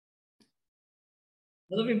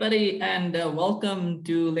Hello, everybody, and welcome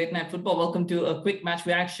to Late Night Football. Welcome to a quick match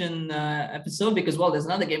reaction episode because, well, there's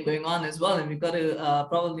another game going on as well, and we've got to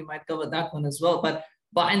probably might cover that one as well. But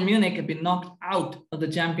Bayern Munich have been knocked out of the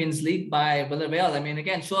Champions League by Villarreal. I mean,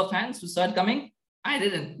 again, show of hands who saw it coming. I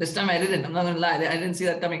didn't. This time I didn't. I'm not going to lie. I didn't see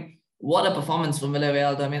that coming. What a performance from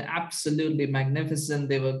Villarreal. I mean, absolutely magnificent.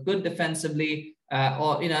 They were good defensively.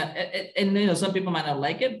 Some people might not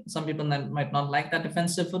like it. Some people might not like that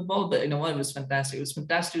defensive football, but you know what? It was fantastic. It was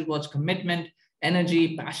fantastic to watch commitment,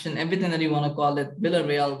 energy, passion, everything that you want to call it.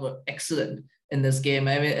 Villarreal were excellent in this game.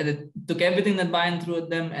 I mean, it took everything that Bayern threw at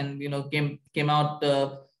them, and came out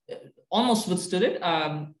almost withstood it.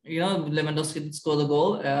 Lewandowski did score the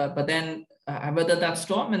goal, but then I weathered that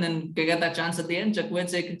storm, and then get that chance at the end.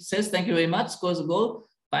 Chukwueze says, "Thank you very much," scores a goal.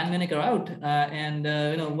 Bayern Munich are out,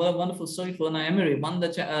 what a wonderful story for EMERY. Won the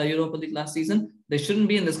Europa League last season. They shouldn't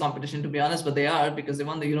be in this competition, to be honest, but they are because they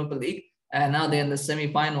won the Europa League, and now they're in the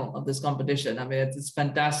semi-final of this competition. I mean, it's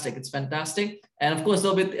fantastic. It's fantastic, and of course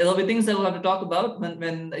there'll be things that we'll have to talk about when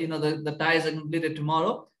the ties are completed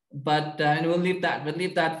tomorrow. But we'll leave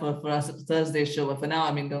that for us Thursday's show. But for now,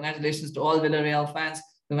 I mean, congratulations to all Villarreal fans.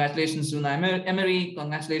 Congratulations to EMERY.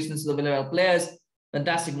 Congratulations to the Villarreal players.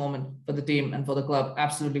 Fantastic moment for the team and for the club.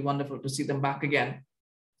 Absolutely wonderful to see them back again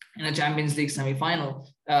in a Champions League semi-final.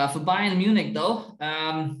 For Bayern Munich, though,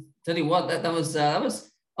 tell you what, that was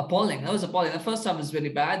appalling. That was appalling. The first half was really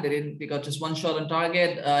bad. They got just one shot on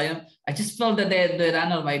target. I just felt that they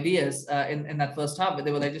ran out of ideas in that first half. But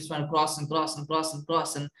they were like just trying to cross, and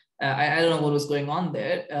I don't know what was going on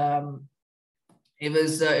there. It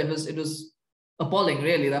was appalling,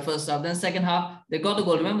 really, that first half. Then second half, they got a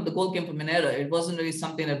goal. Remember, the goal came from an error. It wasn't really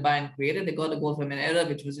something that Bayern created. They got a goal from an error,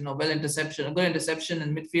 which was, a good interception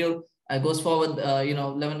in midfield. Goes forward,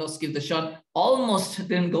 Lewandowski gives the shot. Almost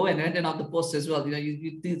didn't go in, went in out the post as well.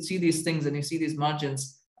 You see these things and you see these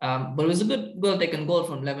margins. But it was a good goal-taken goal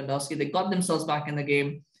from Lewandowski. They got themselves back in the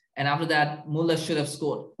game. And after that, Muller should have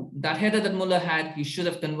scored. That header that Muller had, he should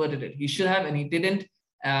have converted it. He should have, and he didn't.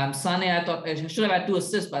 Sane, I thought I should have had 2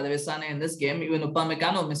 assists, by the way, Sane in this game. Even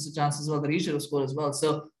Upamecano missed a chance as well that he should have scored as well.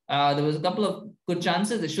 So there was a couple of good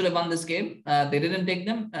chances. They should have won this game. They didn't take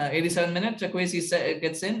them. 87 minutes, Chukwueze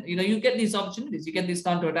gets in. You get these opportunities. You get these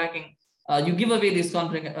counter-attacking. You give away these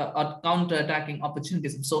counter-attacking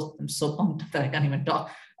opportunities. I'm so pumped that I can't even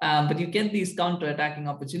talk. But you get these counter-attacking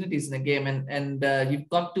opportunities in the game, and you've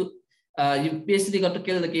got to. You basically got to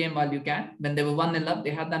kill the game while you can. When they were 1-0 up,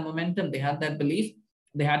 they had that momentum. They had that belief.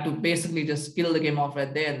 They had to basically just kill the game off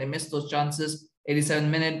right there, and they missed those chances.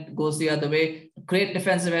 87 minute goes the other way. Great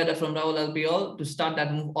defensive header from Raul Albiol to start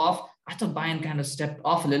that move off. I thought Bayern kind of stepped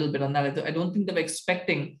off a little bit on that. I don't think they were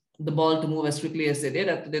expecting the ball to move as quickly as they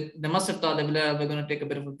did. They must have thought that Villarreal were going to take a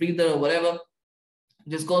bit of a breather or whatever.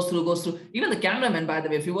 Just goes through. Even the cameraman, by the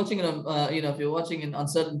way, if you're watching it on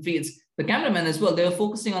certain feeds, the cameraman as well, they were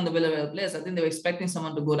focusing on the Villarreal players. I think they were expecting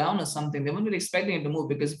someone to go down or something. They weren't really expecting it to move,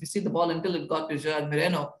 because if you see the ball until it got to Gerard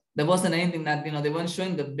Moreno, there wasn't anything that, they weren't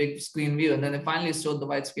showing the big screen view. And then they finally showed the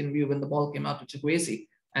wide screen view when the ball came out to Chukwueze,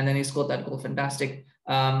 and then he scored that goal. Fantastic.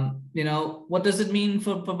 What does it mean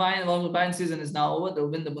for Bayern? Well, the Bayern season is now over. They'll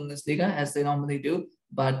win the Bundesliga as they normally do.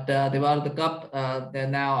 But they were out of the cup. They're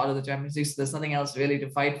now out of the Champions League. So there's nothing else really to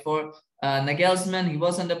fight for. Nagelsmann, he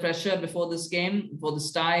was under pressure before this game, before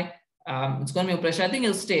this tie. It's going to be a pressure. I think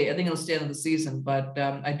he'll stay into the season. But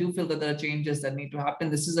I do feel that there are changes that need to happen.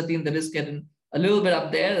 This is a team that is getting a little bit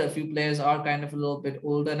up there. A few players are kind of a little bit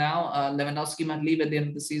older now. Lewandowski might leave at the end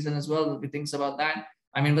of the season as well. There'll be things about that.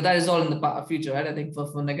 I mean, but that is all in the future, right? I think for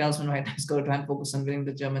Nagelsmann, right, he's got to try and focus on winning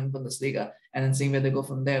the German Bundesliga and then seeing where they go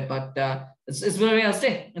from there. But it's where I'll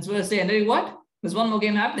stay. It's where I'll stay. And then what? There's one more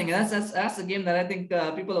game happening, and that's the game that I think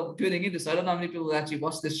people are tuning into. So I don't know how many people will actually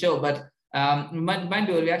watch this show, but we might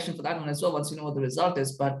do a reaction for that one as well once you know what the result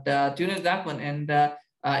is. But tune into that one, and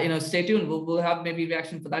stay tuned. We'll have maybe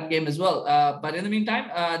reaction for that game as well. But in the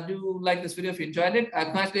meantime, do like this video if you enjoyed it.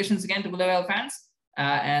 Congratulations again to Villarreal fans.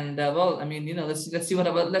 Let's see what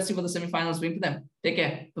the semifinals bring to them. Take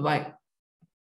care. Bye-bye.